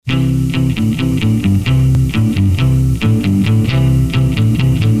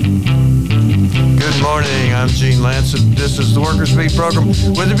Lance. This is the Workers Beat program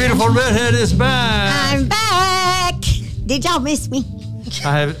where the beautiful redhead is back. I'm back. Did y'all miss me?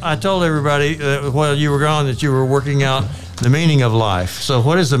 I told everybody while you were gone that you were working out the meaning of life. So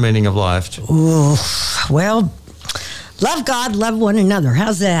what is the meaning of life? Ooh, well, love God, love one another.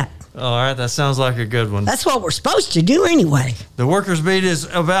 How's that? All right, that sounds like a good one. That's what we're supposed to do anyway. The Workers Beat is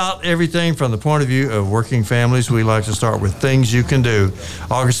about everything from the point of view of working families. We like to start with things you can do.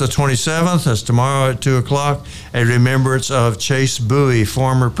 August the 27th, that's tomorrow at 2 o'clock, a remembrance of Chase Bowie,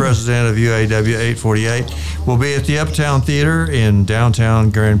 former president of UAW 848, will be at the Uptown Theater in downtown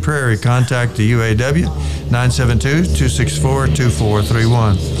Grand Prairie. Contact the UAW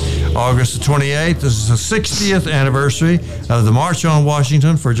 972-264-2431. August the 28th, this is the 60th anniversary of the March on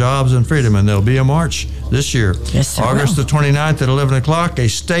Washington for Jobs and Freedom, and there'll be a march this year. Yes, sir. August the 29th at 11 o'clock, a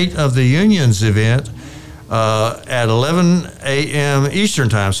State of the Unions event at 11 a.m. Eastern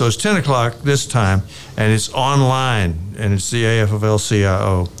Time. So it's 10 o'clock this time, and it's online, and it's the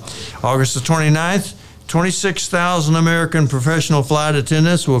AFL-CIO. August the 29th, 26,000 American professional flight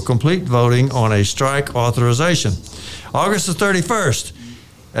attendants will complete voting on a strike authorization. August the 31st,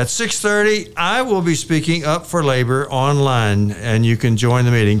 at 6:30, I will be speaking up for labor online, and you can join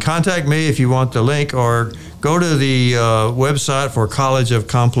the meeting. Contact me if you want the link, or go to the website for College of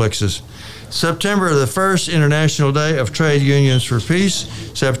Complexes. September the 1st, International Day of Trade Unions for Peace.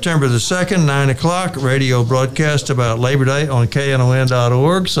 September the 2nd, 9 o'clock, radio broadcast about Labor Day on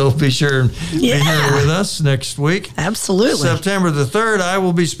KNON.org. So be sure and be here with us next week. Absolutely. September the 3rd, I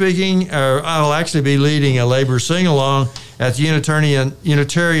will be speaking, or I will actually be leading a labor sing-along at the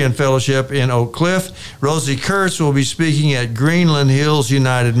Unitarian Fellowship in Oak Cliff. Rosie Kurtz will be speaking at Greenland Hills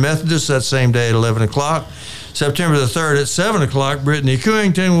United Methodist that same day at 11 o'clock. September the 3rd at 7 o'clock, Brittany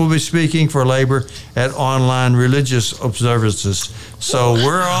Cooington will be speaking for labor at Online Religious Observances. So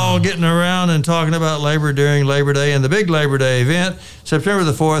we're all getting around and talking about labor during Labor Day and the big Labor Day event. September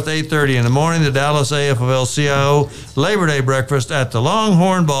the 4th, 8:30 in the morning, the Dallas AFL-CIO Labor Day breakfast at the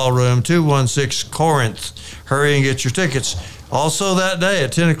Longhorn Ballroom, 216 Corinth. Hurry and get your tickets. Also that day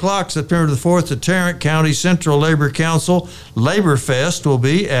at 10 o'clock, September the 4th, the Tarrant County Central Labor Council Labor Fest will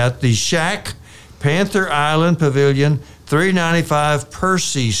be at the Shack, Panther Island Pavilion, 395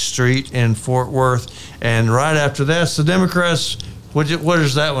 Percy Street in Fort Worth. And right after that's the Democrats. What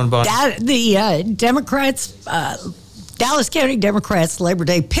is that one, Bonnie? The Democrats, Dallas County Democrats Labor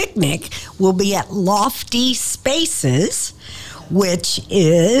Day picnic will be at Lofty Spaces, which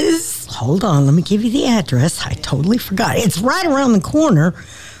is, hold on, let me give you the address. I totally forgot. It's right around the corner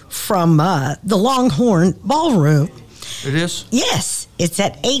from the Longhorn Ballroom. It is? Yes. It's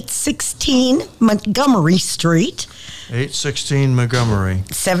at 816 Montgomery Street. 816 Montgomery.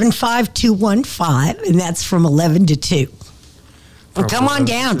 75215, and that's from 11 to 2. Well, come on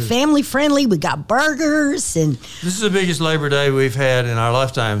down. Family friendly. We got burgers. And this is the biggest Labor Day we've had in our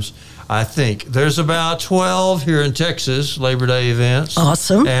lifetimes, I think. There's about 12 here in Texas Labor Day events.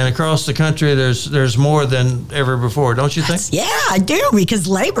 Awesome. And across the country, there's more than ever before, don't you think? Yeah, I do, because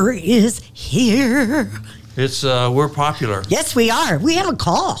labor is here. It's we're popular. Yes, we are. We have a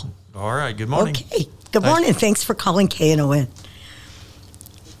call. All right. Good morning. Okay. Good morning. Thanks for calling KNON.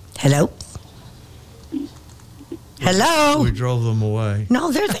 Hello? Hello? We drove them away.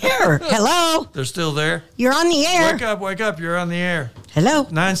 No, they're there. Hello? They're still there? You're on the air. Wake up. You're on the air. Hello?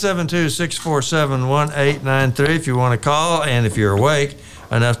 972-647-1893 if you want to call, and if you're awake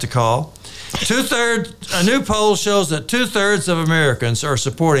enough to call. A new poll shows that 2/3 of Americans are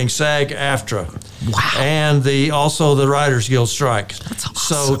supporting SAG-AFTRA. Wow. And also the Writers Guild strike. That's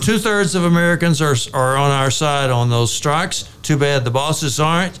awesome. So 2/3 of Americans are on our side on those strikes. Too bad the bosses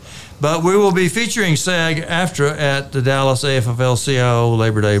aren't. But we will be featuring SAG-AFTRA at the Dallas AFL-CIO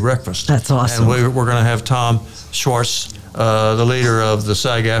Labor Day breakfast. That's awesome. And we're going to have Tom Schwartz, the leader of the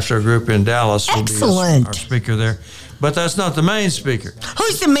SAG-AFTRA group in Dallas, will be our speaker there. But that's not the main speaker.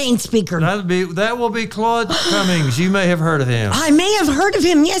 Who's the main speaker? That will be Claude Cummings. You may have heard of him. I may have heard of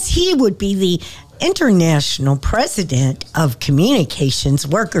him. Yes, he would be the international president of Communications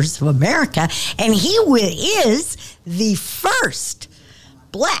Workers of America, and he is the first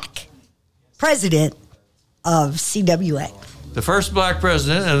black president of CWA. The first black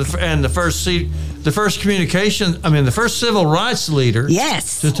president and the first civil rights leader.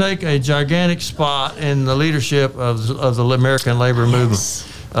 Yes. To take a gigantic spot in the leadership of the American labor movement.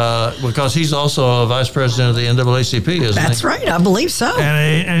 Because he's also a vice president of the NAACP, isn't he? That's right, I believe so.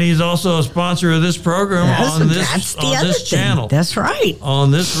 And he's also a sponsor of this program on this channel. That's right. On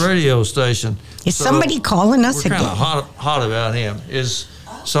this radio station. Is somebody calling us again? We're kind of hot about him. Is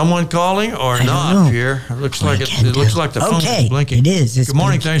someone calling or not, Pierre? It looks like the phone is blinking. It is. Good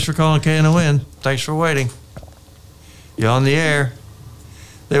morning. Thanks for calling KNON. Thanks for waiting. You on the air?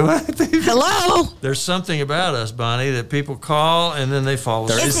 Hello? There's something about us, Bonnie, that people call and then they fall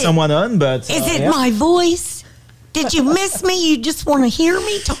asleep. There is someone on, but... Is it my voice? Did you miss me? You just want to hear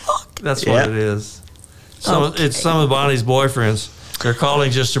me talk? That's what it is. It's some of Bonnie's boyfriends. They're calling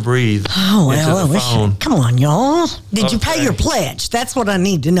just to breathe into the phone. Come on, y'all. Did you pay your pledge? That's what I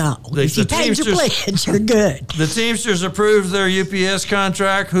need to know. If you paid your pledge, you're good. The Teamsters approved their UPS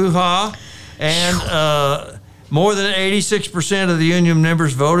contract, hoo-ha, and more than 86% of the union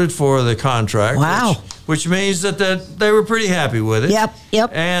members voted for the contract. Wow. Which means that they were pretty happy with it.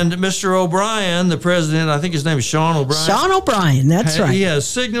 Yep. And Mr. O'Brien, the president, I think his name is Sean O'Brien. Sean O'Brien, that's right. He has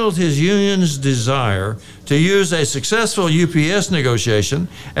signaled his union's desire to use a successful UPS negotiation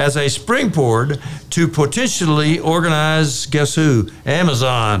as a springboard to potentially organize, guess who?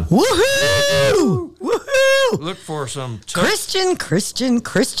 Amazon. Woohoo! Woohoo! Look for some...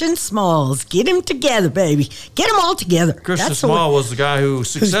 Christian Smalls. Get him together, baby. Get them all together. Christian Small was the guy who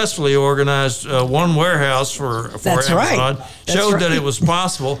successfully organized one warehouse for Amazon. Right. Showed that it was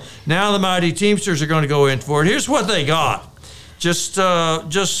possible. Now the mighty Teamsters are going to go in for it. Here's what they got. Just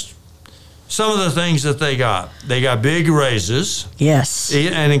some of the things that they got. They got big raises. Yes.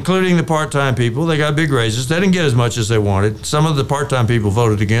 And including the part-time people, they got big raises. They didn't get as much as they wanted. Some of the part-time people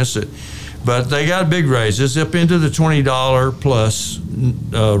voted against it. But they got big raises up into the $20 plus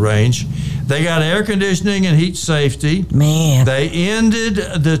range. They got air conditioning and heat safety. Man. They ended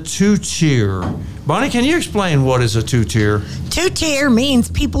the two-tier. Bonnie, can you explain what is a two-tier? Two-tier means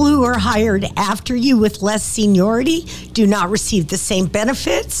people who are hired after you with less seniority do not receive the same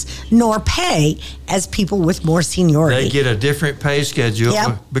benefits nor pay as people with more seniority. They get a different pay schedule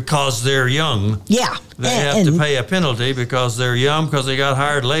because they're young. Yeah. They have to pay a penalty because they're young because they got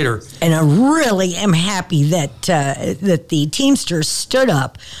hired later. And I really am happy that the Teamsters stood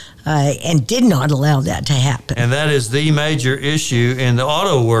up and did not allow that to happen. And that is the major issue in the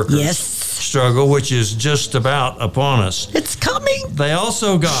auto workers struggle, which is just about upon us. It's coming. They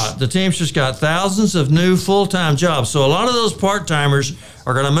also the Teamsters got thousands of new full-time jobs. So a lot of those part-timers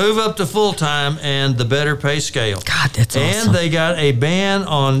are going to move up to full-time and the better pay scale. God, that's awesome. And they got a ban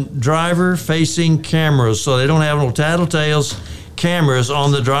on driver-facing cameras, so they don't have no tattletales cameras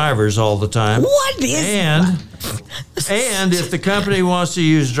on the drivers all the time. What is And if the company wants to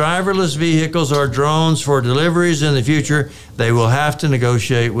use driverless vehicles or drones for deliveries in the future, they will have to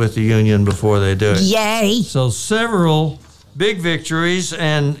negotiate with the union before they do it. Yay. So several big victories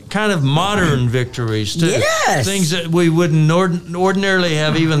and kind of modern victories, too. Yes. Things that we wouldn't ordinarily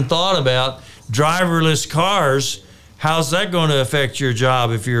have even thought about. Driverless cars, how's that going to affect your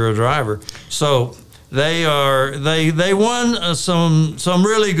job if you're a driver? So... They won some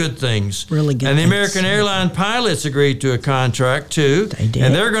really good things. Really good. And the things. American airline pilots agreed to a contract too. They did.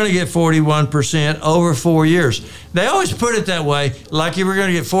 And they're going to get 41% over 4 years. They always put it that way, like you were going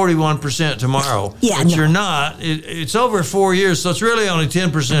to get 41% tomorrow. Yeah, but you're not. It's over 4 years, so it's really only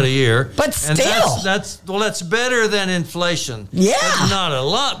 10% a year. But and still, that's better than inflation. Yeah, that's not a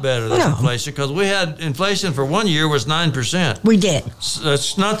lot better than inflation because we had inflation for 1 year was 9%. We did. So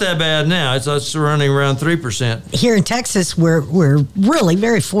it's not that bad now. It's running around 3%. Here in Texas, we're really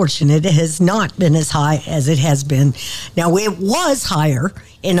very fortunate. It has not been as high as it has been. Now, it was higher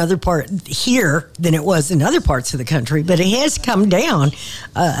in other parts here than it was in other parts of the country, but it has come down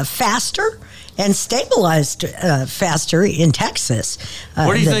faster and stabilized faster in Texas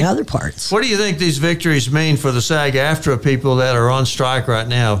than other parts. What do you think these victories mean for the SAG-AFTRA people that are on strike right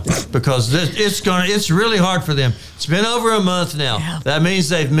now? Because it's really hard for them. It's been over a month now. Yeah. That means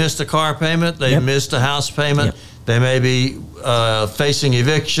they've missed a car payment. They've missed a house payment. Yep. They may be facing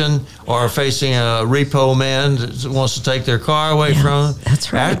eviction or facing a repo man that wants to take their car away from them.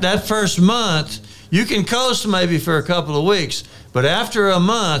 That's right. That first month, you can coast maybe for a couple of weeks, but after a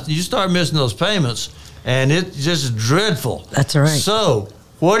month, you start missing those payments, and it's just dreadful. That's right. So,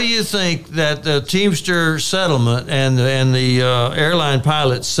 what do you think that the Teamster settlement and the airline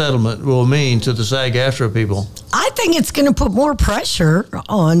pilot settlement will mean to the SAG-AFTRA people? I think it's going to put more pressure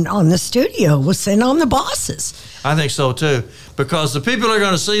on the studios and on the bosses. I think so, too, because the people are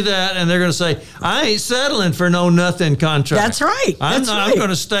going to see that, and they're going to say, I ain't settling for no nothing contract. That's right. I'm going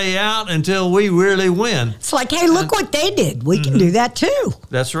to stay out until we really win. It's like, hey, look what they did. We can do that, too.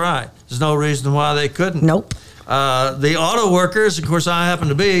 That's right. There's no reason why they couldn't. Nope. The auto workers, of course, I happen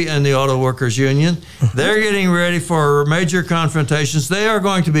to be in the auto workers union. They're getting ready for major confrontations. They are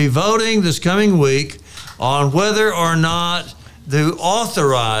going to be voting this coming week on whether or not to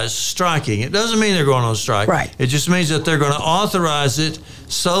authorize striking. It doesn't mean they're going on strike. Right. It just means that they're going to authorize it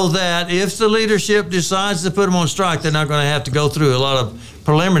so that if the leadership decides to put them on strike, they're not going to have to go through a lot of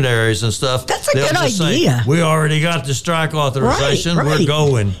preliminaries and stuff. That's a They'll good just idea. Say, we already got the strike authorization. Right. We're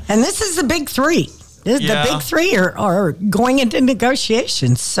going. And this is the big three. The big three are going into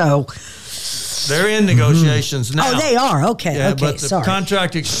negotiations. So they're in negotiations now. Oh, they are. Okay. Yeah, okay. but the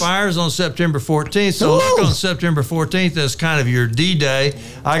contract expires on September 14th. So Ooh. look on September 14th as kind of your D-Day.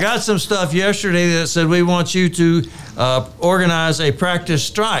 I got some stuff yesterday that said we want you to organize a practice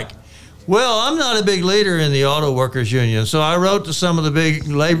strike. Well, I'm not a big leader in the Auto Workers Union, so I wrote to some of the big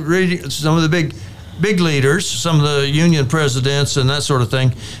leaders, some of the union presidents and that sort of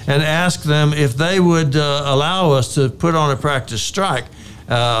thing, and asked them if they would allow us to put on a practice strike.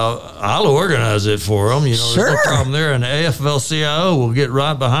 I'll organize it for them. You know, Sure. There's no problem there, and the AFL-CIO will get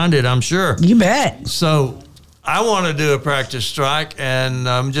right behind it, I'm sure. You bet. So I want to do a practice strike, and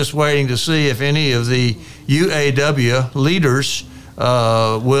I'm just waiting to see if any of the UAW leaders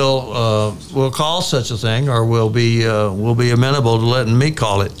will call such a thing, or will be amenable to letting me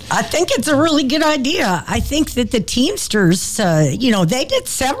call it. I think it's a really good idea. I think that the Teamsters, they did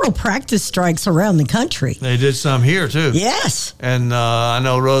several practice strikes around the country. They did some here too. Yes. And I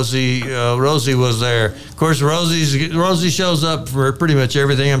know Rosie was there. Of course, Rosie shows up for pretty much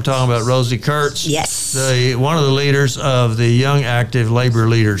everything. I'm talking about Rosie Kurtz. Yes. One of the leaders of the Young Active Labor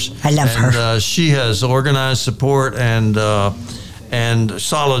Leaders. I love her. And she has organized support and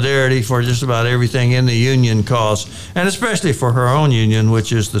solidarity for just about everything in the union cause, and especially for her own union,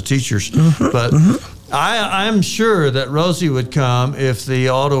 which is the teachers. But I'm sure that Rosie would come if the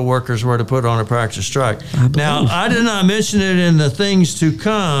auto workers were to put on a practice strike. Now, I did not mention it in the things to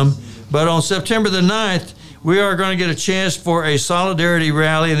come, but on September the 9th, we are going to get a chance for a solidarity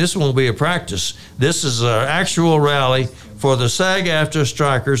rally, and this won't be a practice. This is an actual rally for the SAG-AFTRA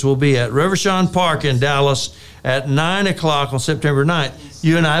strikers. Will be at Rivershawn Park in Dallas at 9 o'clock on September 9th.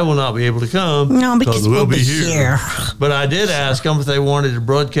 You and I will not be able to come. No, because we'll be here. But I did ask them if they wanted to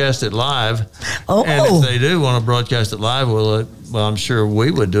broadcast it live. Oh. And if they do want to broadcast it live, well, I'm sure we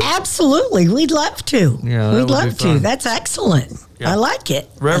would do it. Absolutely. We'd love to. Yeah, We'd love to. That's excellent. Yeah. I like it.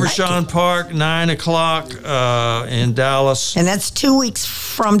 Rivershawn Park, 9 o'clock in Dallas. And that's 2 weeks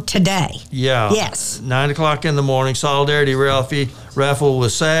from today. Yeah. Yes. 9 o'clock in the morning, Solidarity Raffle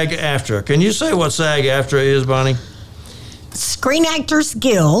with SAG-AFTRA. Can you say what SAG-AFTRA is, Bonnie? Screen Actors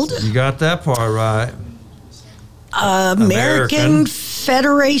Guild. You got that part right. American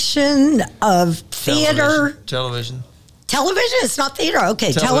Federation of Theater. Television. Television? It's not theater.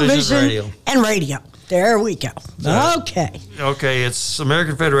 Okay. Television and radio. There we go. So, okay. Okay, it's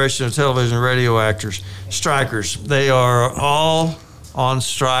American Federation of Television and Radio Actors, strikers. They are all on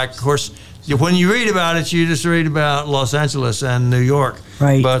strike. Of course, when you read about it, you just read about Los Angeles and New York.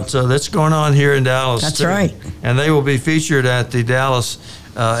 Right. But that's going on here in Dallas. That's too. right. And they will be featured at the Dallas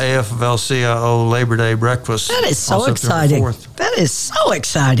AFL-CIO Labor Day breakfast. That is so on September exciting. 4th. That is so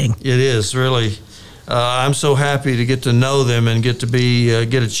exciting. It is, really. I'm so happy to get to know them and get to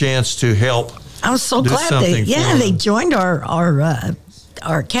get a chance to help. I'm so glad they joined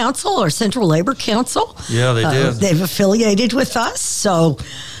our council, our Central Labor Council. Yeah, they did. They've affiliated with us. So,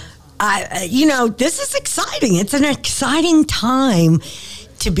 this is exciting. It's an exciting time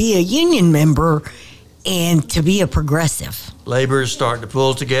to be a union member and to be a progressive. Labor is starting to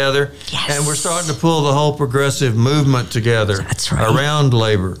pull together. Yes. And we're starting to pull the whole progressive movement together. That's right. Around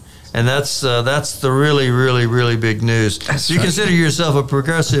labor. And that's the really, really, really big news. If you consider yourself a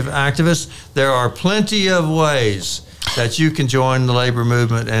progressive activist, there are plenty of ways that you can join the labor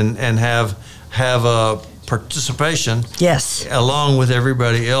movement and have a participation. Yes. Along with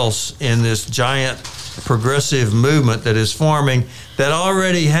everybody else in this giant progressive movement that is forming, that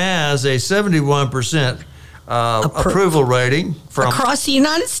already has a 71% approval rating from across the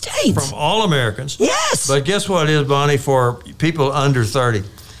United States, from all Americans. Yes. But guess what it is, Bonnie, for people under 30?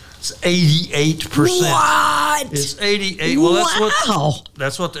 It's 88%. What? It's 88. Well,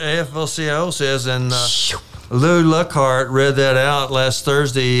 that's what the AFL-CIO says, and Lou Lockhart read that out last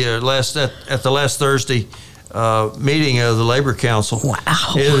Thursday, at the last Thursday meeting of the Labor Council.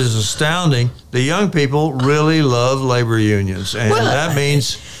 Wow. It is astounding. The young people really love labor unions, and that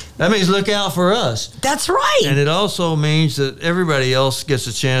means look out for us. That's right. And it also means that everybody else gets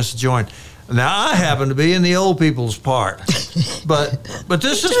a chance to join. Now, I happen to be in the old people's part, but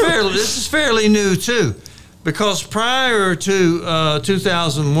this is fairly new too, because prior to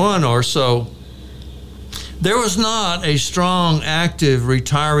 2001 or so, there was not a strong, active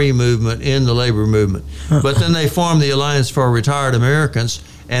retiree movement in the labor movement. But then they formed the Alliance for Retired Americans,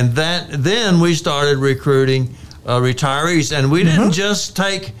 and then we started recruiting retirees, and we didn't just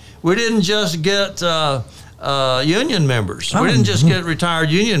get union members. We didn't just get retired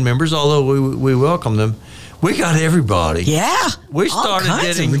union members, although we welcome them. We got everybody. Yeah, we started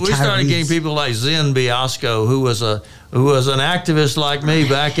getting people like Zen Biasco, who was an activist like me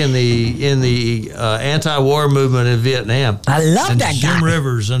back in the anti-war movement in Vietnam. I love and that Jim guy.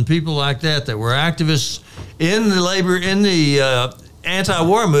 Rivers and people like that were activists in the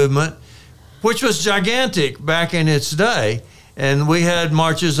anti-war movement, which was gigantic back in its day. And we had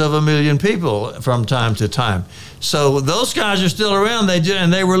marches of 1 million people from time to time. So those guys are still around.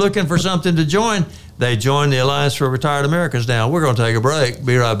 They were looking for something to join. They joined the Alliance for Retired Americans. Now, we're going to take a break.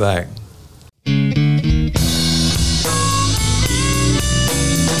 Be right back.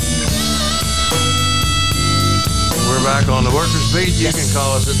 We're back on the Workers' Beat. You can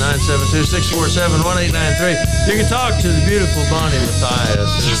call us at 972-647-1893. You can talk to the beautiful Bonnie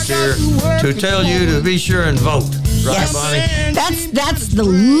Mathias, who's here to tell you to be sure and vote. Right, yes. Bonnie? That's the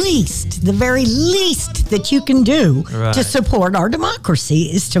very least that you can do to support our democracy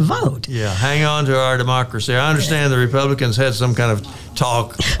is to vote. Yeah, hang on to our democracy. I understand the Republicans had some kind of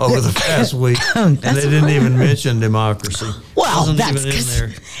talk over the past week, and they didn't even mention democracy. Well, that's even in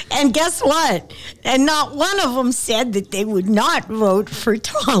there. And guess what? And not one of them said that they would not vote for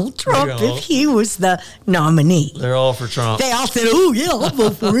Donald Trump if he was the nominee. They're all for Trump. They all said, "Oh yeah, I'll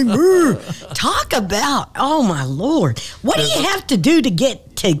vote for him." Talk about, oh my Lord, what do you have to do to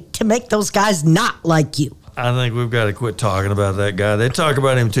get to make those guys not like you? I think we've got to quit talking about that guy. They talk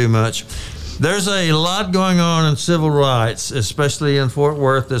about him too much. There's a lot going on in civil rights, especially in Fort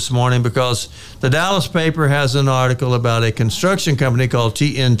Worth this morning, because the Dallas paper has an article about a construction company called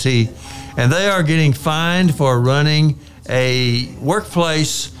TNT, and they are getting fined for running a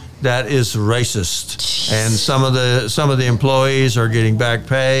workplace that is racist. And some of the employees are getting back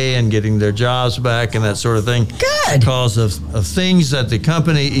pay and getting their jobs back and that sort of thing. Good. Because of things that the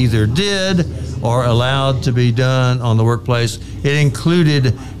company either did or allowed to be done on the workplace. It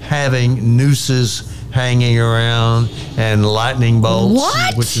included having nooses hanging around and lightning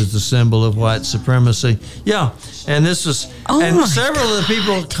bolts, which is the symbol of white supremacy. Yeah, and this was, several of the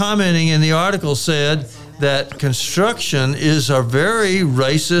people commenting in the article said that construction is a very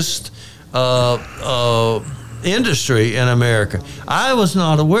racist industry in America. I was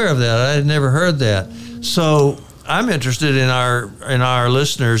not aware of that. I had never heard that. So I'm interested in our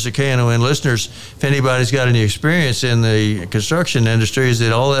listeners, the KNON listeners, if anybody's got any experience in the construction industry. Is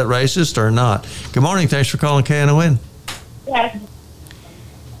it all that racist or not? Good morning. Thanks for calling KNON. Yes.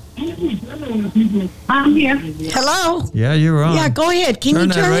 I'm here. Hello? Yeah, you're on. Yeah, go ahead. Can you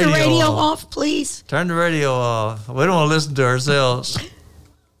turn the radio off, please? Turn the radio off. We don't want to listen to ourselves.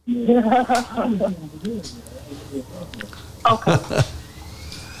 Okay.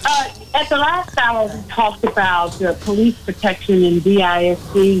 At the last hour, we talked about the police protection in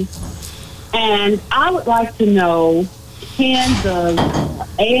DISD, and I would like to know, can the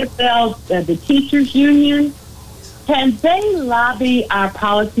AFL, the teachers union, can they lobby our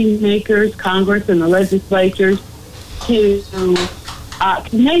policymakers, Congress and the legislatures, can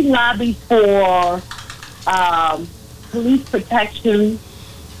they lobby for police protection,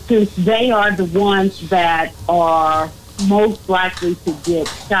 since they are the ones that are most likely to get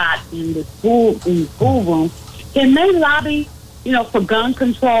shot in the schoolroom? Can they lobby, for gun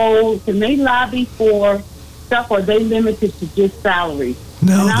control? Can they lobby for stuff, or are they limited to just salaries?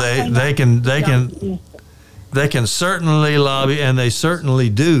 No, they can certainly lobby, and they certainly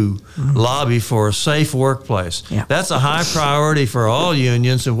do lobby for a safe workplace. Yeah. That's a high priority for all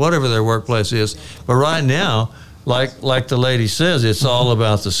unions and whatever their workplace is. But right now, like the lady says, it's all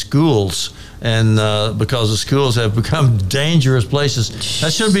about the schools, and because the schools have become dangerous places.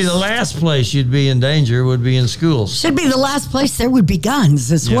 That should be the last place you'd be in danger, would be in schools. Should be the last place there would be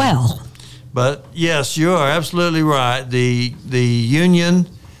guns as well. But yes, you are absolutely right. The union,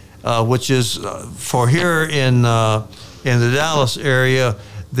 which is for here in the Dallas area,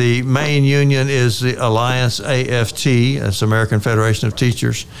 the main union is the Alliance AFT, that's American Federation of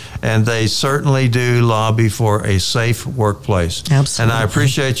Teachers, and they certainly do lobby for a safe workplace. Absolutely. And I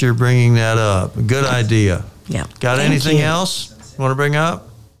appreciate your bringing that up. Good idea. Yeah. Got anything else you want to bring up?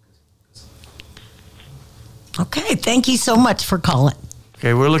 Okay, thank you so much for calling.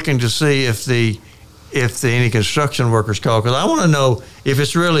 Okay, we're looking to see if any construction workers call, because I want to know if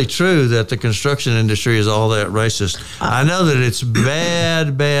it's really true that the construction industry is all that racist. I know that it's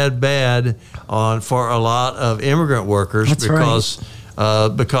bad for a lot of immigrant workers. That's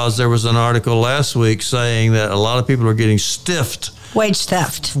because there was an article last week saying that a lot of people are getting stiffed Wage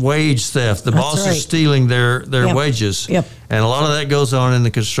theft. Wage theft. The That's boss right. is stealing their Yep. wages. Yep. And a lot of that goes on in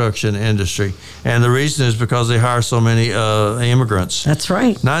the construction industry. And the reason is because they hire so many immigrants. That's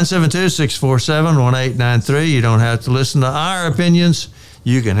right. 972-647-1893. You don't have to listen to our opinions.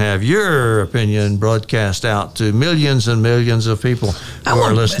 You can have your opinion broadcast out to millions and millions of people who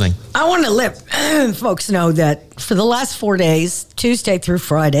are listening. I want to let folks know that for the last 4 days, Tuesday through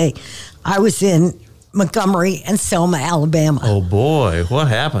Friday, I was in Montgomery and Selma, Alabama. Oh, boy. What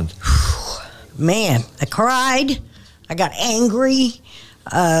happened? Man, I cried. I got angry.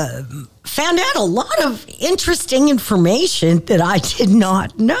 Found out a lot of interesting information that I did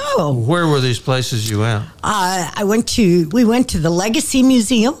not know. Where were these places you went? We went to the Legacy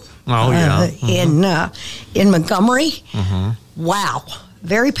Museum. Oh, yeah. In Montgomery. Wow.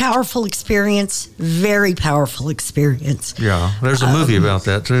 Very powerful experience. Very powerful experience. Yeah. There's a movie about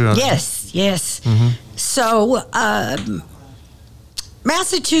that, too. Yes. So,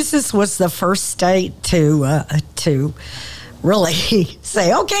 Massachusetts was the first state to really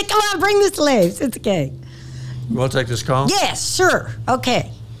say, okay, come on, bring the slaves. It's okay. You want to take this call? Yes, sure. Okay.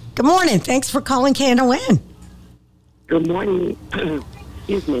 Good morning. Thanks for calling KNON. Good morning.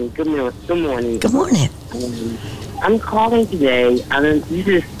 Excuse me. Good morning. Good morning. I'm calling today. This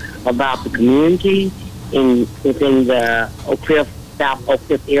is about the community within the Oak Cliff, South Oak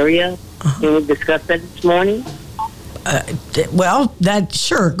Cliff area. Can we discuss that this morning?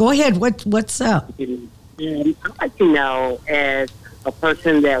 Sure. Go ahead. What's up? I'd like to know, as a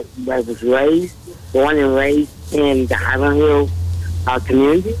person that was born and raised in the Highland Hills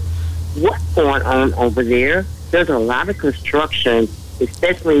community, what's going on over there? There's a lot of construction,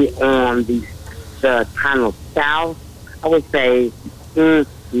 especially on the kind of south, I would say,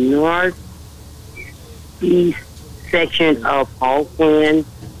 northeast section of Hawthorne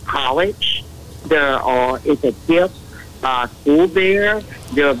College. It's a hip school there.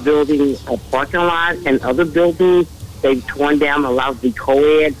 They're building a parking lot and other buildings. They've torn down a lot of the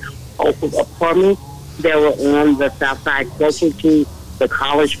co-ed apartments that were on the south side, closer to the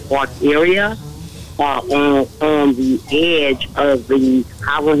College Park area, on the edge of the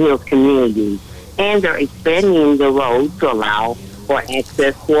Highland Hills community. And they're expanding the road to allow for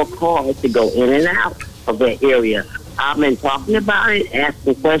access for cars to go in and out of that area. I've been talking about it,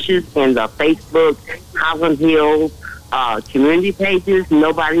 asking questions in the Facebook Highland Hills community pages.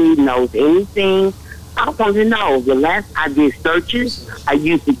 Nobody knows anything. I want to know. The last I did searches, I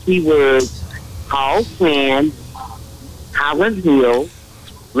used the keywords Hall Plan, Highland Hills,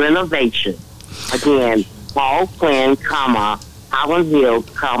 renovation. Again, Hall Plan, Highland Hills,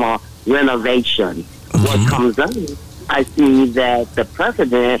 renovation. What comes up? I see that the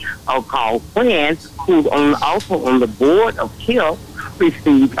president of Hall Plan, who's also on the board of KILP,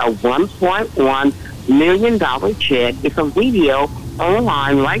 received a $1.1 million check. It's a video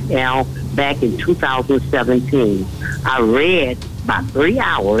online right now back in 2017. I read about 3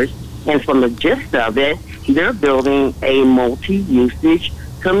 hours, and from the gist of it, they're building a multi-usage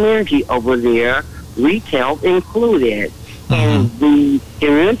community over there, retail included. And the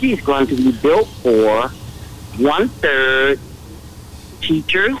community is going to be built for 1/3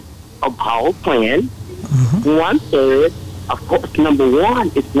 teachers of Hall Plan, 1/3, of course, number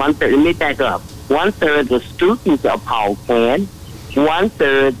one is 1/3, let me back up, 1/3 the students of Hall Plan,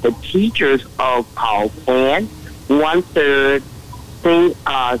 1/3 the teachers of Hall Plan, 1/3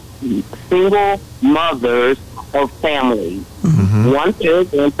 single mothers of families.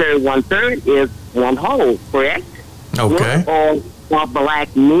 1/3 is one whole, correct? Okay. Or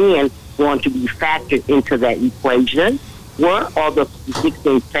black men going to be factored into that equation? Where are the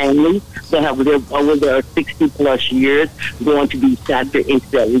 16 families that have lived over there 60 plus years going to be factored into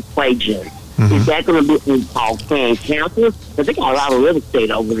that equation? Is that going to be in Hall Plan campus? Because they got a lot of real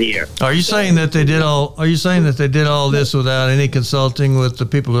estate over there. Are you saying that they did all this without any consulting with the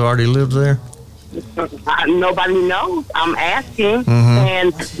people who already lived there? Nobody knows. I'm asking,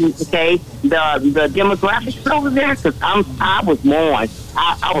 and okay, the demographics over there. Because I was born.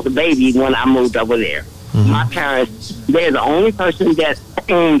 I was a baby when I moved over there. My parents, they're the only person that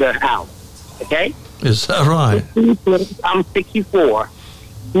owned their house. Okay, is that right? I'm 64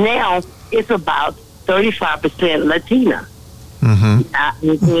 now. It's about 35% Latina, and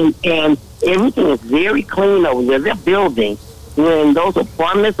everything is very clean over there. They're building. When those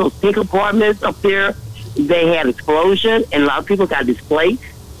apartments, those pink apartments up there, they had explosion and a lot of people got displaced,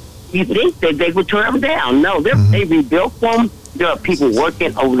 you think that they would tear them down. No, they rebuilt them. There are people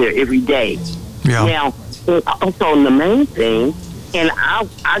working over there every day. Yeah. Now, also the main thing, and I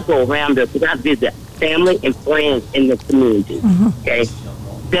go around there because I visit family and friends in the community. Okay,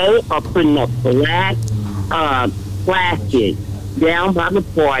 they are putting up black plastic down by the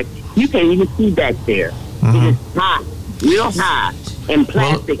park. You can't even see back there. It is high, real high, and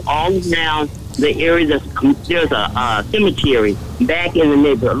plastic all around the area. There's a cemetery back in the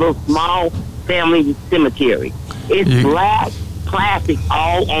neighborhood, a little small family cemetery. It's black plastic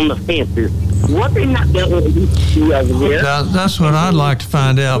all on the fences. What they not going to do over there? That's what I'd like to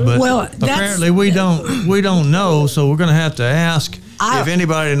find out, but apparently we don't know, so we're going to have to ask if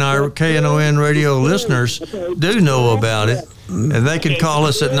anybody in our KNON radio listeners do know about it. And they can call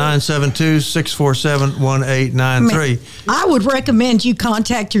us at 972-647-1893. I would recommend you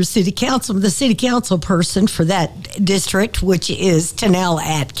contact your city council, the city council person for that district, which is Tanel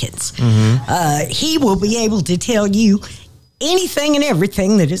Atkins. He will be able to tell you anything and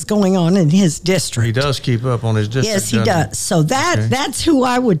everything that is going on in his district. He does keep up on his district. Yes, he does. So that's who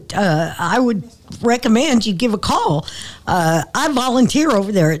I would recommend you give a call. I volunteer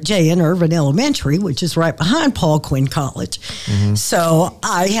over there at J.N. Irvin Elementary, which is right behind Paul Quinn College. So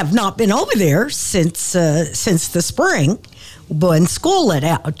I have not been over there since the spring when school let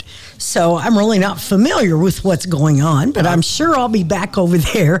out. So I'm really not familiar with what's going on, but I'm sure I'll be back over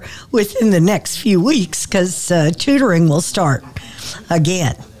there within the next few weeks because tutoring will start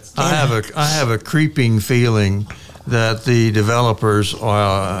again. I have a creeping feeling that the developers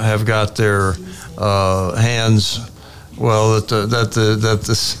have got their hands. Well, that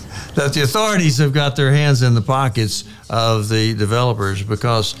the authorities have got their hands in the pockets of the developers,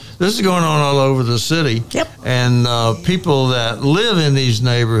 because this is going on all over the city. Yep. And people that live in these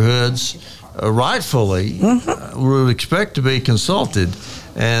neighborhoods rightfully would expect to be consulted,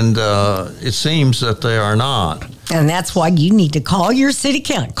 and it seems that they are not. And that's why you need to call your city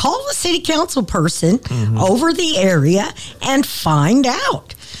council. Call the city council person over the area and find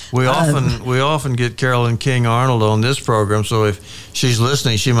out. We often get Carolyn King Arnold on this program, so if she's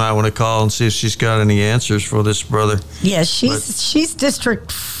listening, she might want to call and see if she's got any answers for this brother. Yes, she's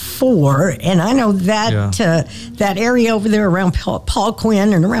District 4, and I know that that area over there around Paul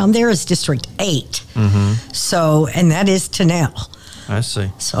Quinn and around there is District 8. So, and that is Tanel. I see.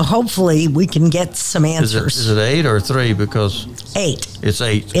 So hopefully we can get some answers. Is it 8 or 3? Because 8. It's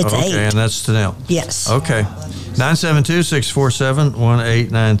 8. It's 8. And that's Tanel. Yes. Okay.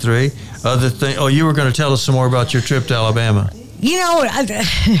 972-647-1893. Other thing. Oh, you were going to tell us some more about your trip to Alabama. You know,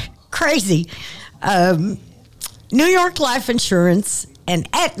 crazy. New York Life Insurance and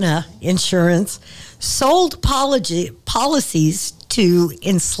Aetna Insurance sold policies to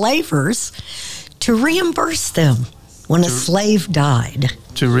enslavers to reimburse them when a slave died.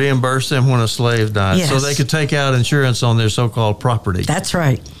 To reimburse them when a slave died. Yes. So they could take out insurance on their so-called property. That's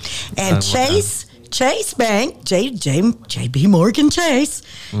right. And Chase Bank, J.B. Morgan Chase,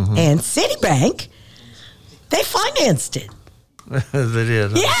 and Citibank, they financed it. They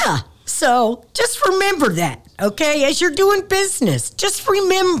did. Yeah. So just remember that, okay? As you're doing business, just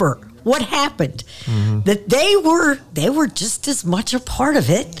remember what happened. That they were just as much a part of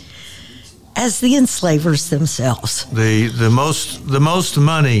it as the enslavers themselves. The most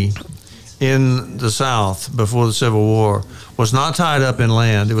money in the South before the Civil War was not tied up in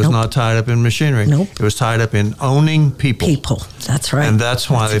land. It was not tied up in machinery. It was tied up in owning people. That's right. And that's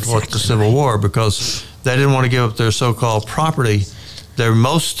why they fought the Civil War, because they didn't want to give up their so-called property.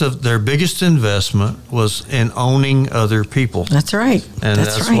 Most of their biggest investment was in owning other people. That's right. And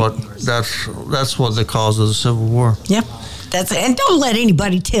that's what the cause of the Civil War. Yep. And don't let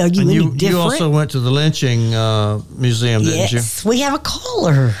anybody tell you any different. You also went to the lynching museum, didn't you? Yes, we have a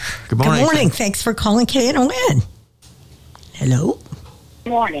caller. Good morning. Good morning. Thanks for calling KNON. Hello. Good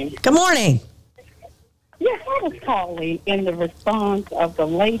morning. Good morning. Yes, I was calling in the response of the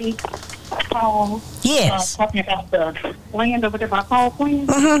lady call. Yes. Talking about the land over there by Paul Quinn.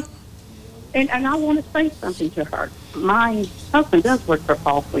 And I want to say something to her. My husband does work for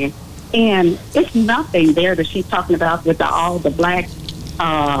Paul Quinn. And it's nothing there that she's talking about with all the black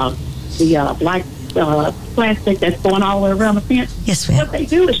plastic that's going all the way around the fence. Yes, ma'am. What they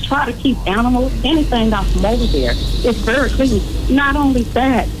do is try to keep animals, anything off from over there. It's very clean. Not only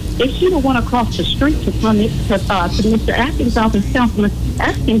that, if she would went across the street to Mr. Atkins' office, Councilman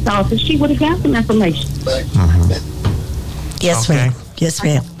Atkins' office, she would have got some information. Yes, ma'am. Yes,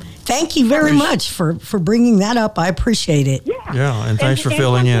 ma'am. Thank you very much for bringing that up. I appreciate it. Yeah, and thanks for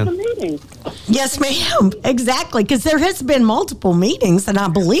filling in. Yes, ma'am. Exactly, because there has been multiple meetings, and I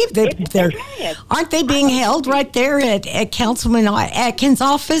believe that aren't they being held right there at Councilman Atkins'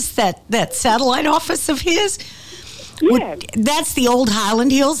 office, that satellite office of his? Yes. That's the old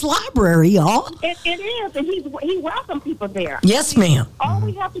Highland Hills Library, y'all. It is, and he welcomes people there. Yes, ma'am. All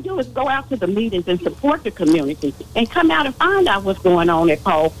we have to do is go out to the meetings and support the community and come out and find out what's going on at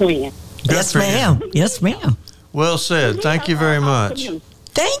Paul Quinn. Yes, ma'am. Yes, ma'am. Well said. Thank you very much.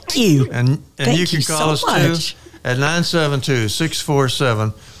 Thank you. And Thank you can you call so us much. too at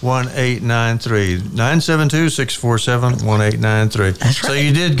 972-647-1893. 972-647-1893. That's So right.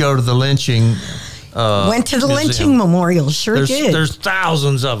 you did go to the lynching Went to the museum. lynching memorial. Sure did. There's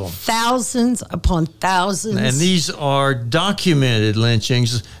thousands of them. Thousands upon thousands. And these are documented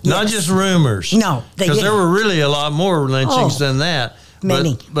lynchings, not just rumors. No, they because there didn't. were really a lot more lynchings Oh, than that.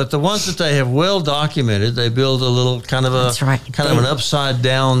 many. But the ones that they have well documented, they build a little kind of That's right. of an upside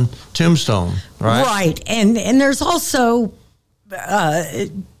down tombstone, right? Right. And there's also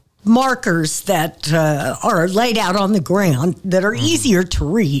markers that are laid out on the ground that are easier to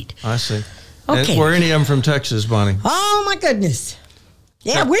read. I see. Okay. And were any of them from Texas, Bonnie? Oh, my goodness.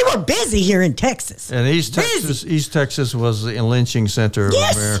 Yeah, we were busy here in Texas. And East Texas was the lynching center of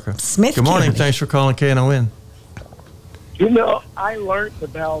Yes, America. Smith Good morning. County. Thanks for calling KNON. You know, I learned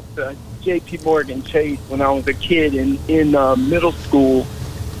about J.P. Morgan Chase when I was a kid in middle school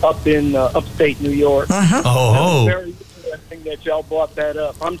up in upstate New York. Uh-huh. Oh, Very interesting that y'all brought that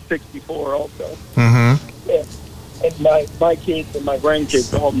up. I'm 64 also. Mm-hmm. Yeah. And my kids and my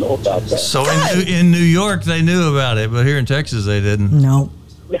grandkids all know about that. So in New York, they knew about it, but here in Texas, they didn't. No.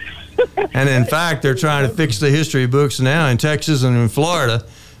 And in fact, they're trying to fix the history books now in Texas and in Florida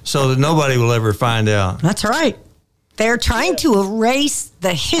so that nobody will ever find out. That's right. They're trying to erase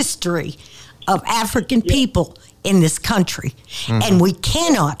the history of African people in this country, and we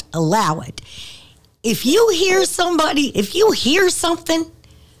cannot allow it. If you hear something,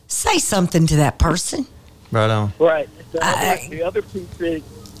 say something to that person. Right on. Right. The other piece is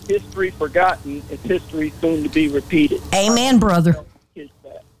history forgotten is history soon to be repeated. Amen, brother. Is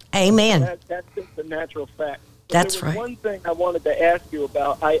that. Amen. That's just a natural fact. But That's there was right. one thing I wanted to ask you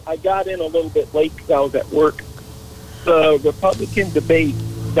about. I got in a little bit late because I was at work. The Republican debate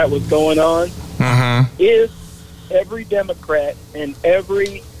that was going on, Mm-hmm. if every Democrat and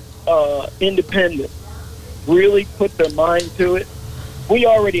every independent really put their mind to it, we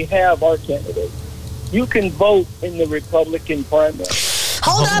already have our candidate. You can vote in the Republican primary.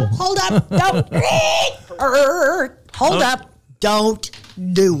 Hold up. Don't. Hold up. Don't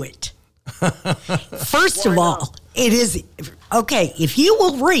do it. First of all, it is okay. If you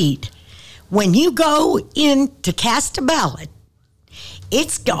will read, when you go in to cast a ballot,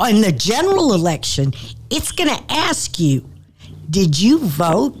 it's in the general election, it's going to ask you, did you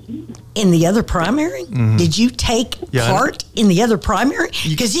vote in the other primary? Mm-hmm. Did you take part in the other primary?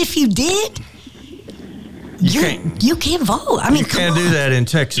 Because if you did, you can't vote. I mean, You can't do that in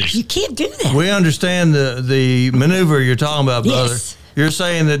Texas. You can't do that. We understand the maneuver you're talking about, brother. Yes. You're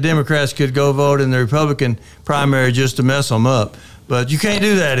saying that Democrats could go vote in the Republican primary just to mess them up. But you can't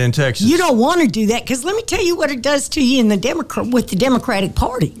do that in Texas. You don't want to do that because let me tell you what it does to you in the with the Democratic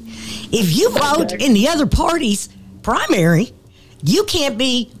Party. If you vote in the other party's primary, you can't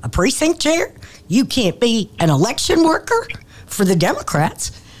be a precinct chair. You can't be an election worker for the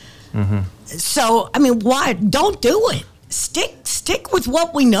Democrats. Mm-hmm. So I mean, why? Don't do it. Stick with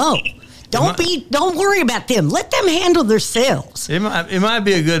what we know. Don't worry about them. Let them handle themselves. It might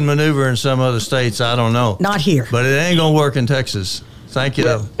be a good maneuver in some other states. I don't know. Not here. But it ain't gonna work in Texas. Thank you,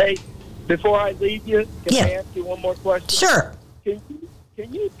 though. Hey, before I leave you, can I ask you one more question? Sure.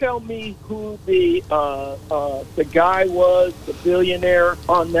 Can you tell me who the guy was, the billionaire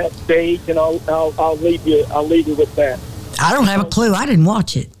on that stage, and I'll leave you with that. I don't have a clue. I didn't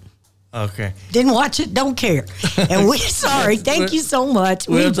watch it. Okay. Didn't watch it. Don't care. And we're sorry. Thank you so much.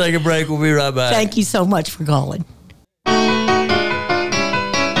 We'll take a break. We'll be right back. Thank you so much for calling.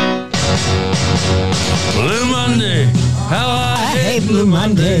 Blue Monday. How I hate Blue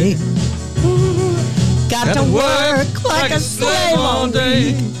Monday. Got to work like a slave all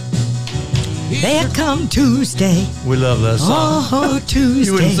day. There come Tuesday. We love that song. Oh,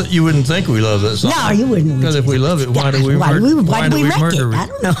 Tuesday. You wouldn't think we love that song. No, you wouldn't. Because if we love it, why do we why murder do we it? I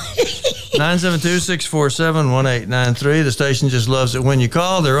don't know. 972-647-1893. The station just loves it when you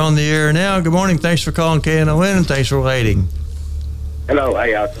call. They're on the air now. Good morning. Thanks for calling KNON, and thanks for waiting. Hello, how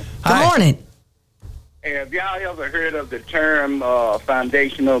y'all doing? Good morning. Hey, have y'all ever heard of the term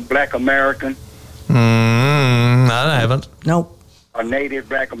foundational Black American I haven't. Nope. or Native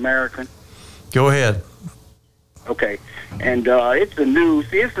Black American? Go ahead. Okay, and it's a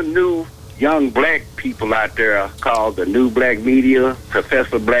new young black people out there called the New Black Media,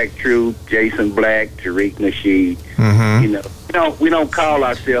 Professor Black Truth, Jason Black, Tariq Nasheed. Mm-hmm. You know, we don't call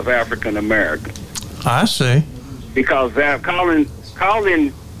ourselves African American I see. because they're calling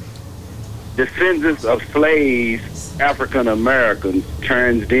descendants of slaves, African Americans,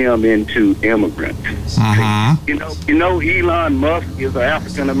 turns them into immigrants. You know, Elon Musk is an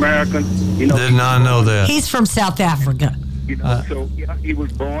African American. You know, Did not know that. He's from South Africa. You know, so yeah, he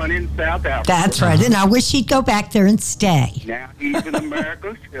was born in South Africa. That's right. And I wish he'd go back there and stay. Now he's an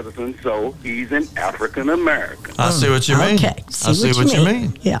American citizen, so he's an African American. I see what you mean. Okay. I see what you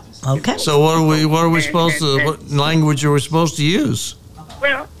mean. Yeah. Okay. So what are we supposed to? What language are we supposed to use?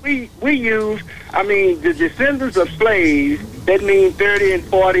 Well, we use, I mean, the descendants of slaves, that means 30 and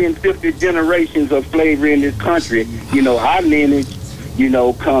 40 and 50 generations of slavery in this country. You know, our lineage, you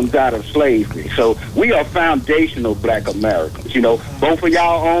know, comes out of slavery. So we are foundational black Americans. You know, both of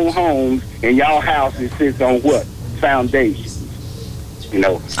y'all own homes and y'all houses sits on what? Foundations. You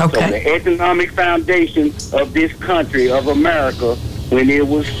know, so the economic foundation of this country, of America, when it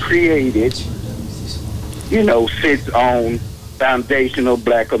was created, you know, sits on foundational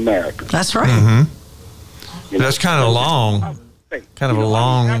black America. That's right. Mm-hmm. That's kind of long. Kind of a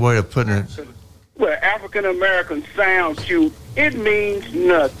long way of putting it. Well, African American sounds cute. It means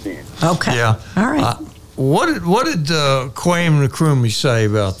nothing. Okay. Yeah. All right. What did Kwame Nkrumah say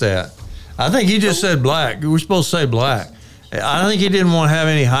about that? I think he just said black. We're supposed to say black. I think he didn't want to have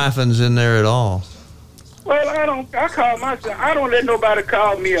any hyphens in there at all. Well, I call myself, I don't let nobody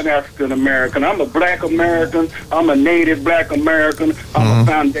call me an African American. I'm a black American. I'm a native black American. I'm a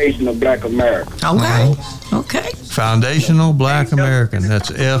foundational black American. Okay. Okay. Foundational black American.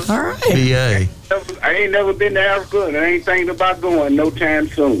 That's FBA. I ain't never been to Africa, and I ain't thinking about going no time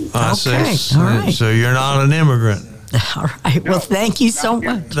soon. I see. All right. So you're not an immigrant. All right. Well, thank you so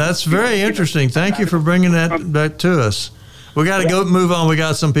much. That's very interesting. Thank you for bringing that to us. We got to go move on. We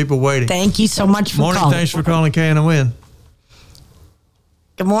got some people waiting. Thank you so much for morning, calling. Thanks for calling KNON.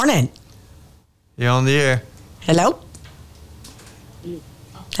 Good morning. You're on the air. Hello?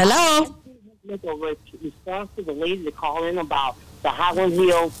 Hello? Make a response to the lady to call in about the Highland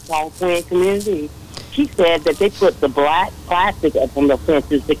Hills South Point community. She said that they put the black plastic up on the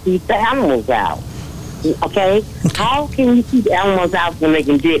fences to keep the animals out. Okay? How can you keep animals out when they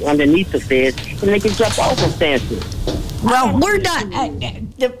can dig underneath the fence and they can jump over fences? Well, we're done.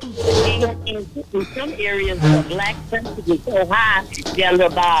 In some areas, the black plastic is so high down there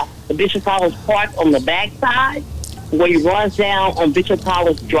by the Bishop College Park on the backside, where you run down on Bishop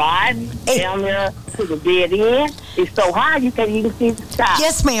College Drive, down there to the dead end. It's so high you can't even see the sky.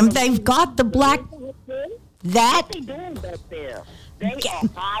 Yes, ma'am. They've got the black. That. What are they doing back there? They are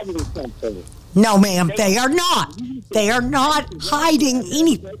hiding something. No, ma'am. They are not. They are not hiding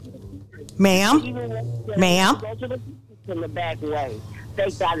anything. Ma'am? Ma'am? In the back way.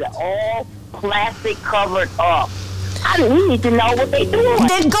 They got it all plastic covered up. We need to know what they doing.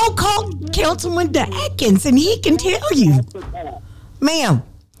 Then go call Councilman Atkins and he can tell you. Ma'am,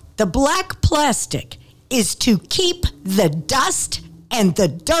 the black plastic is to keep the dust and the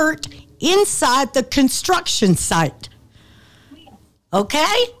dirt inside the construction site.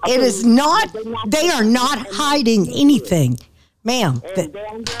 Okay? It is not, they are not hiding anything. Ma'am. And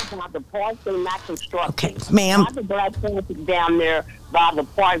down there by the park, they're not constructing. Okay, ma'am. Not the black plastic down there by the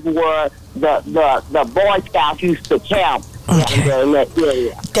park where the Boy Scouts used to camp down there in that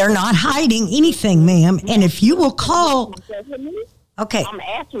area. They're not hiding anything, ma'am. And if you will call... Okay. I'm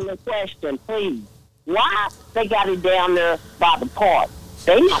asking the question, please. Why they got it down there by the park?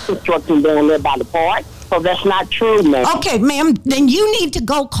 They're not constructing down there by the park, so that's not true, ma'am. Okay, ma'am, then you need to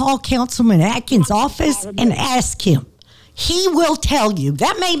go call Councilman Atkins' office and ask him. He will tell you.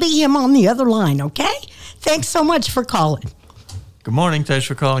 That may be him on the other line, okay? Thanks so much for calling. Good morning. Thanks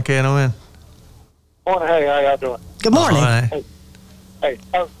for calling KNON. Morning. Hey, how y'all doing? Good morning. Hi. Hey,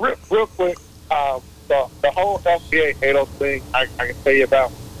 real quick, the whole FBA 80 thing, I can tell you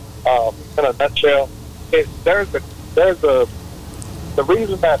about in a nutshell. The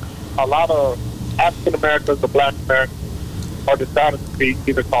reason that a lot of African Americans or Black Americans are decided to be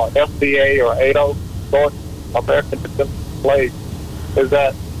either called FBA or 80, North American Descendants of Slaves, is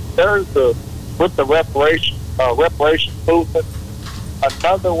that with the reparation movement,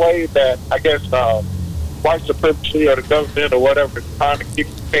 another way that I guess white supremacy or the government or whatever is trying to keep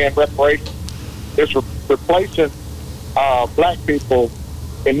paying reparations is replacing black people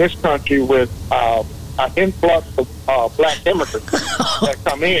in this country with an influx of black immigrants that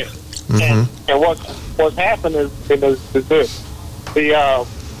come in. Mm-hmm. And what's happened is this.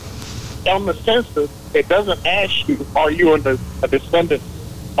 On the census, it doesn't ask you, are you a descendant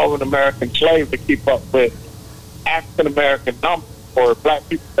of an American slave to keep up with African-American numbers or black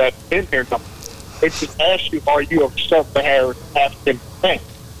people that have been here numbers. It just asks you, are you of sub-Saharan African descent?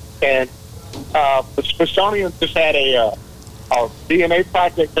 And the Smithsonian just had a DNA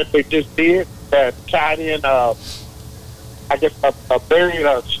project that they just did that tied in, I guess, a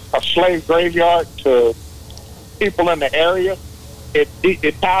slave graveyard to people in the area. It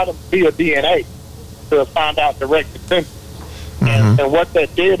tied them via DNA to find out direct descendants. And what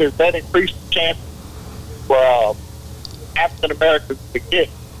that did is that increased the chance for African Americans to get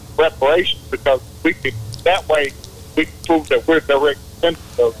reparations, because that way we can prove that we're direct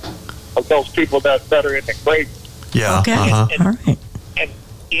descendants of those people that are in the grave. Yeah. Okay. All right.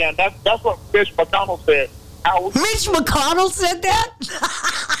 And that's what Mitch McConnell said. Mitch McConnell said that?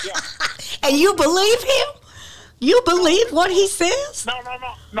 Yeah. And you believe him? You believe what he says?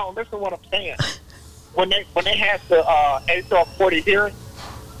 No. Listen to what I'm saying. When they had the HR 40 hearing,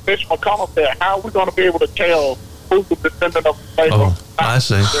 Mitch McConnell said, "How are we going to be able to tell who's the descendant of the slave?" Oh, I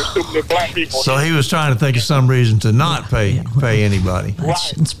see. There's too many black people. So he was trying to think of some reason to not pay anybody. That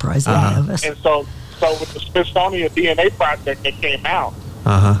shouldn't surprise any of us. And so with the Smithsonian DNA project that came out,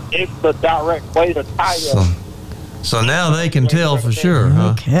 it's the direct way to tie up. So now they can tell for sure,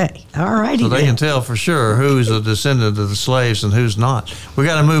 huh? Okay. All righty. So they can tell for sure who's a descendant of the slaves and who's not. We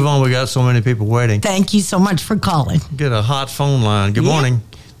got to move on. We got so many people waiting. Thank you so much for calling. Get a hot phone line. Good morning.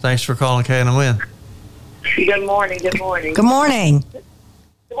 Thanks for calling KNON. Good morning. Good morning. Good morning.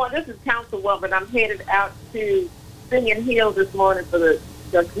 Well, this is Councilwoman. I'm headed out to Singing Hill this morning for the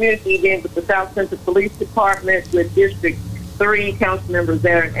community event with the South Central Police Department with District 3 council members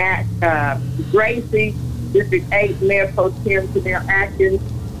there in Gracie, District 8 Mayor Pro Tem Janelle Atkins,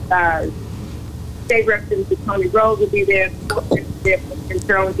 State Representative Tony Rose will be there, and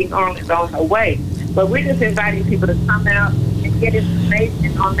Carolyn King Arnold on her way. But we're just inviting people to come out and get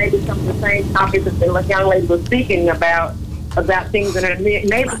information on maybe some of the same topics that the young lady was speaking about things in her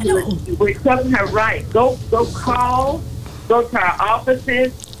neighborhood. We're telling her, right, go call, go to our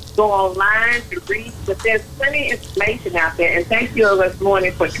offices, go online to read, but there's plenty of information out there. And thank you this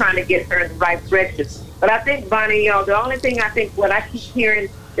morning for trying to get her in the right direction. But I think, Bonnie, the only thing I think what I keep hearing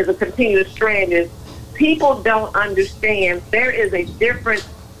is a continuous trend is people don't understand there is a different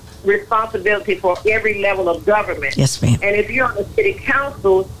responsibility for every level of government. Yes, ma'am. And if you're on the city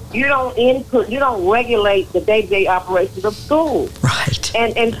council, you don't you don't regulate the day-to-day operations of schools. Right.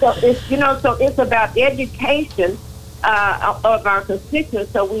 And so it's so it's about education of our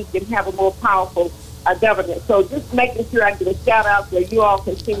constituents so we can have a more powerful government. So just making sure I get a shout out so you all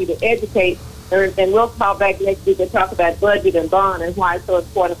continue to educate, and we'll call back next week and talk about budget and bond and why it's so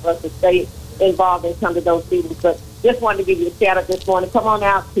important for us to stay involved in some of those meetings. But just wanted to give you a shout out this morning. Come on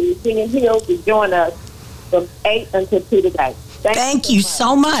out to Singing Hills to join us from 8 until 2 today. Thank you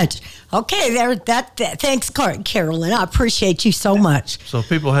so much. Okay, thanks, Carolyn. I appreciate you so much. So if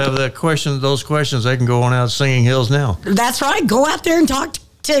people have those questions, they can go on out to Singing Hills now. That's right. Go out there and talk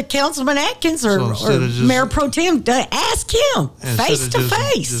to Councilman Atkins or Mayor Pro Tem. Ask him face to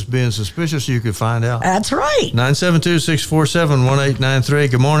face. Just being suspicious, you could find out. That's right. 972-647-1893.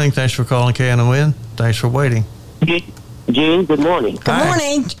 Good morning. Thanks for calling KNON. Thanks for waiting. Gene, good morning. Good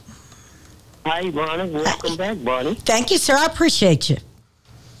morning. Hi, Bonnie. Welcome back, Bonnie. Thank you, sir. I appreciate you.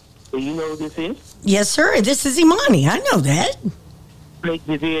 Do you know who this is? Yes, sir. This is Imani. I know that.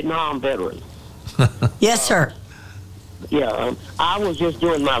 The Vietnam veteran. Yes, sir. Yeah, I was just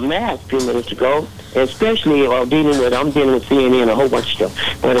doing my math a few minutes ago, especially I'm dealing with CNN, a whole bunch of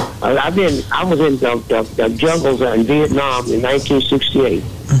stuff. But I was in the jungles in Vietnam in 1968.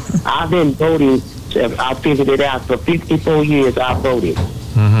 I've been voting. I figured it out for 54 years. I voted,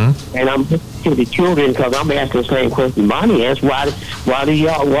 and I'm to the children because I'm asking the same question Bonnie asked: Why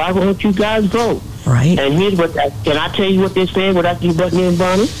won't you guys vote? Right. And here's can I tell you what they're saying without you butting in,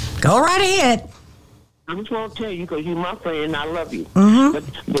 Bonnie? Go right ahead. I just want to tell you because you're my friend and I love you. But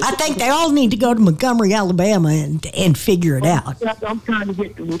I think they all need to go to Montgomery, Alabama and figure it out. I'm trying to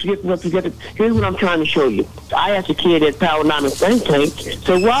get here's what I'm trying to show you. I asked a kid at Power 9 think tank,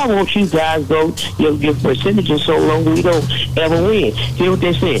 so why won't you guys vote? Your percentage is so low we don't ever win. Here's what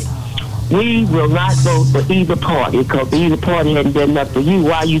they said. We will not vote for either party because either party hadn't done nothing for you.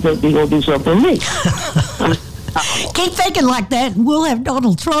 Why you think they're going to do something for me? Keep thinking like that, and we'll have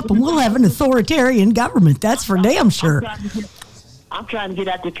Donald Trump, and we'll have an authoritarian government. That's for damn sure. I'm trying to get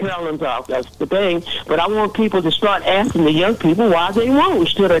out to Carolyn's office. That's the thing. But I want people to start asking the young people why they won't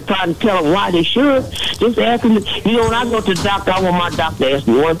instead of trying to tell them why they should. Just ask them. When I go to the doctor, I want my doctor to ask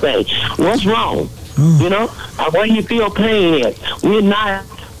me one thing. What's wrong? Where you feel pain at?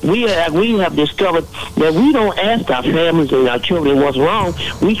 We have discovered that we don't ask our families and our children what's wrong.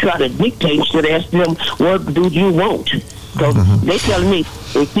 We try to dictate instead of ask them, what do you want? So they telling me,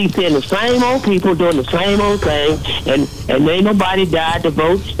 They keep saying the same old people doing the same old thing, and ain't nobody died to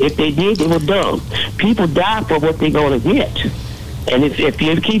vote. If they did, they were dumb. People die for what they're going to get. And if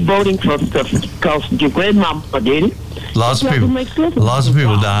you keep voting for stuff because your grandmama did it, lots of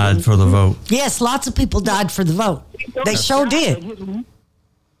people died for the vote. Yes, lots of people died for the vote. They sure did.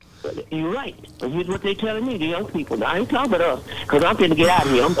 You're right. But here's what they're telling me, the young people. Now, I ain't talking about us, because I'm going to get out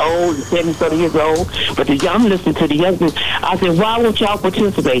of here. I'm old, 70 years old. But I'm listening to the young people. I said, why won't y'all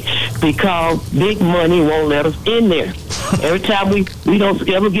participate? Because big money won't let us in there. Every time we don't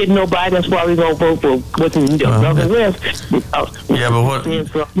ever get nobody, that's why we don't vote for what's in the West. Yeah, but what?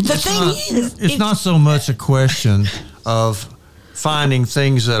 It's not so much a question of finding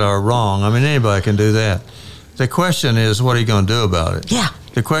things that are wrong. I mean, anybody can do that. The question is, what are you going to do about it? Yeah.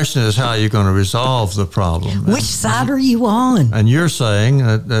 The question is, how you're going to resolve the problem. Which side are you on? And you're saying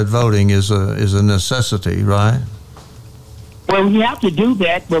that voting is a necessity, right? Well, we have to do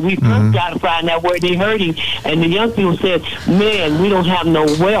that, but we first got to find out where they're hurting. And the young people said, man, we don't have no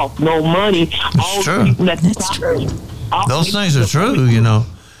wealth, no money. That's true. That's true. Those things are true, you know.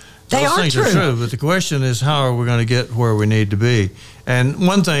 They Those are things true. are true, but the question is, how are we going to get where we need to be? And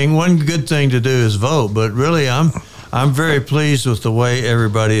one good thing to do is vote, but really I'm very pleased with the way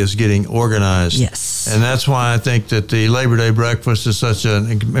everybody is getting organized. Yes. And that's why I think that the Labor Day breakfast is such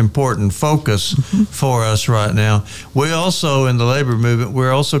an important focus for us right now. We also, in the labor movement,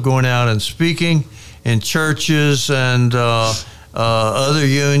 we're also going out and speaking in churches and other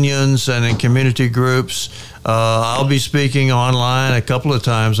unions and in community groups. I'll be speaking online a couple of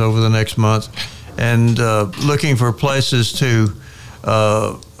times over the next month and looking for places to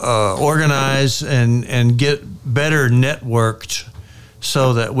organize and get better networked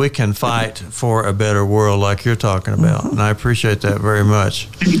so that we can fight for a better world like you're talking about. And I appreciate that very much.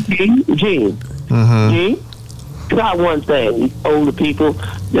 Gene, try one thing, older people.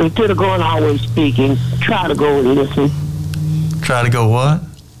 Instead of going always speaking, try to go and listen. Try to go what?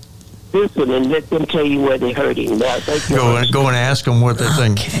 Listen and let them tell you where they're hurting. Go and ask them what they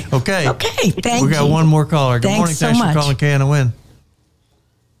think. Okay. Thank you. We got one more caller. Good morning. so Thanks much. for calling KNON.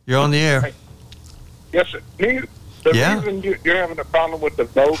 You're on the air. Yes, sir. The reason you're having a problem with the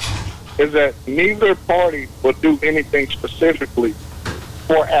vote is that neither party will do anything specifically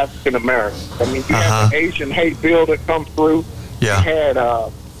for African Americans. I mean, you had the Asian hate bill that come through. Yeah. You had,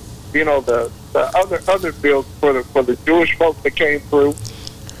 the other bills for the Jewish folks that came through,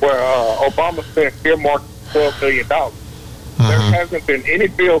 where Obama spent earmarked $12 billion. There hasn't been any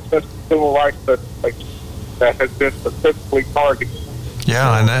bill since the civil rights that has been specifically targeted.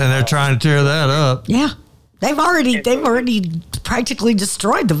 Yeah, and they're trying to tear that up. Yeah. They've already practically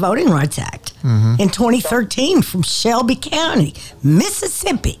destroyed the Voting Rights Act in 2013 from Shelby County,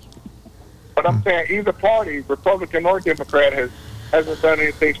 Mississippi. But I'm saying either party, Republican or Democrat, hasn't done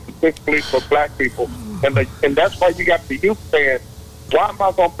anything specifically for black people. And that's why you got the youth saying, why am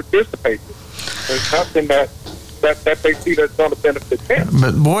I going to participate? There's nothing that they see that's going to benefit them.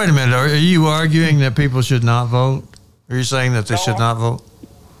 But wait a minute, are you arguing that people should not vote? Are you saying that they should not vote?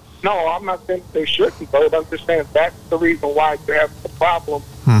 No, I'm not saying they shouldn't vote. I'm just saying that's the reason why you're having a problem.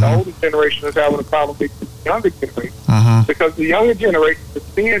 The older generation is having a problem with the younger generation. Because the younger generation is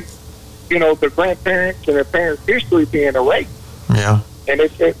seeing, their grandparents and their parents' history being erased. Yeah. And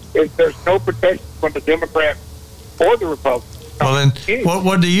there's no protection from the Democrats or the Republicans. Well, then,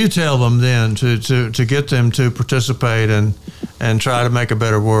 what do you tell them then to get them to participate and try to make a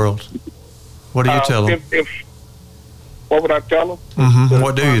better world? What do you tell them? What would I tell them?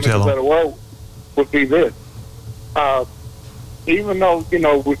 What do you tell them? A better world would be this. Even though,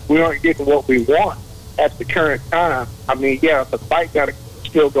 we aren't getting what we want at the current time, I mean, the fight got to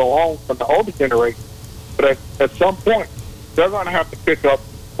still go on from the older generation. But at some point, they're going to have to pick up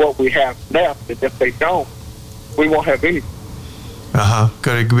what we have left. And if they don't, we won't have anything.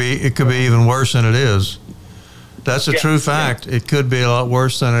 It could be even worse than it is. That's a true fact. It could be a lot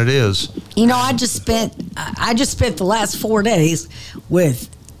worse than it is. I just spent the last 4 days with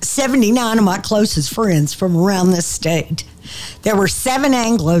 79 of my closest friends from around this state. There were 7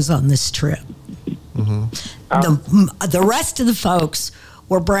 Anglos on this trip. The rest of the folks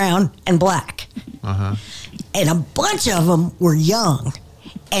were brown and black. And a bunch of them were young.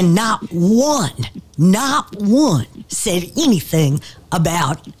 And not one said anything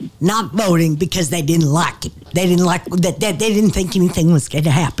about not voting because they didn't like it. They didn't like that. They didn't think anything was going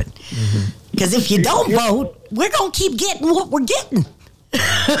to happen. Because if you don't vote, we're going to keep getting what we're getting.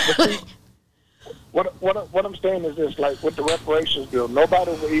 What I'm saying is this: like with the reparations bill,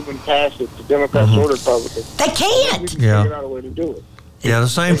 nobody will even pass it to Democrats or Republicans. They can't. We can figure out a way to do it. Yeah, the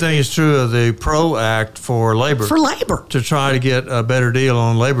same thing is true of the PRO Act for labor. For labor. To try to get a better deal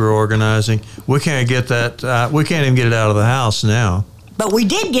on labor organizing. We can't get that. We can't even get it out of the House now. But we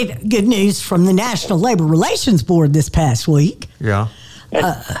did get good news from the National Labor Relations Board this past week. Yeah.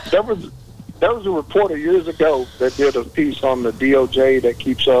 There was a reporter years ago that did a piece on the DOJ that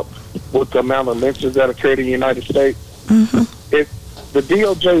keeps up with the amount of lynchings that occurred in the United States. Mm-hmm. If the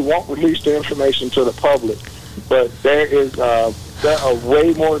DOJ won't release the information to the public, but there are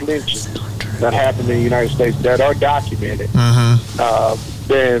way more lynchings that happen in the United States that are documented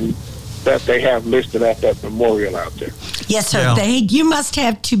than that they have listed at that memorial out there. Yes, sir. Yeah. You must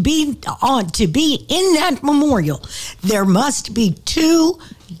have to be in that memorial. There must be 2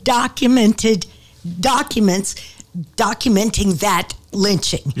 documented documents documenting that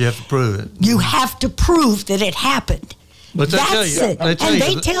lynching. You have to prove it. You have to prove that it happened. But they tell That's you- it. they tell And you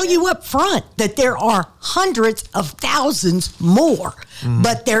they that- tell you up front that there are hundreds of thousands more,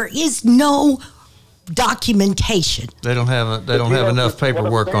 but there is no documentation. They don't have enough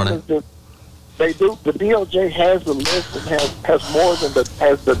paperwork on it. They do. The DOJ has the list and has more than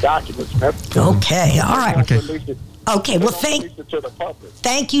has the documents. Okay, all right. Okay. Okay, well,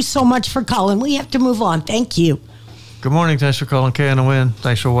 thank you so much for calling. We have to move on. Thank you. Good morning. Thanks for calling KNON.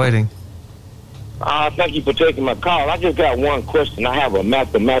 Thanks for waiting. Thank you for taking my call. I just got one question. I have a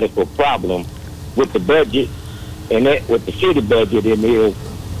mathematical problem with the budget, and that with the city budget in here.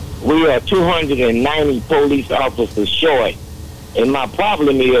 We are 290 police officers short, and my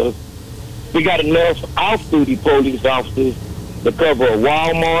problem is we got enough off-duty police officers to cover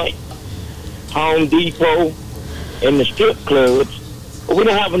Walmart, Home Depot, and the strip clubs. But we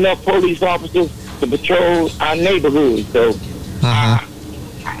don't have enough police officers to patrol our neighborhoods. So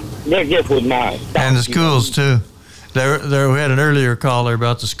that just was my thought. And the schools, too. We had an earlier caller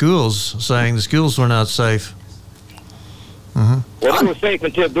about the schools, saying the schools were not safe. Well, it was safe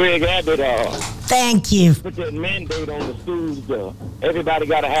until Greg Abbott Thank you. put that mandate on the schools. Everybody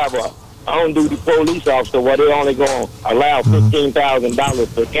got to have a on-duty police officer where they only going to allow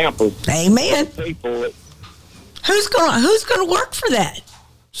 $15,000 per campus. Amen. Pay for it. Who's gonna work for that?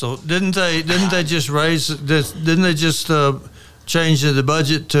 So didn't they just raise this? Didn't they just change the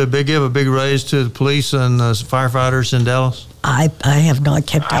budget to give a big raise to the police and firefighters in Dallas? I have not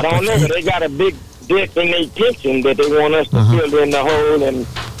kept I up don't with know, but it. they got a big dip in their pension that they want us to fill in the hole, and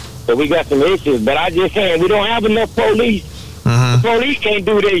so we got some issues. But I just saying we don't have enough police. The police can't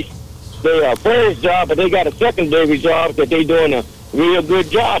do their first job, but they got a secondary job that they doing a real good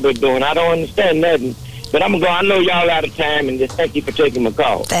job of doing. I don't understand nothing. But I'm going to go. I know y'all out of time, and just thank you for taking my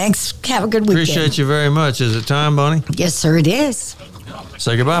call. Thanks. Have a good weekend. Appreciate you very much. Is it time, Bonnie? Yes, sir, it is.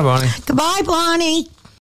 Say goodbye, Bonnie. Goodbye, Bonnie.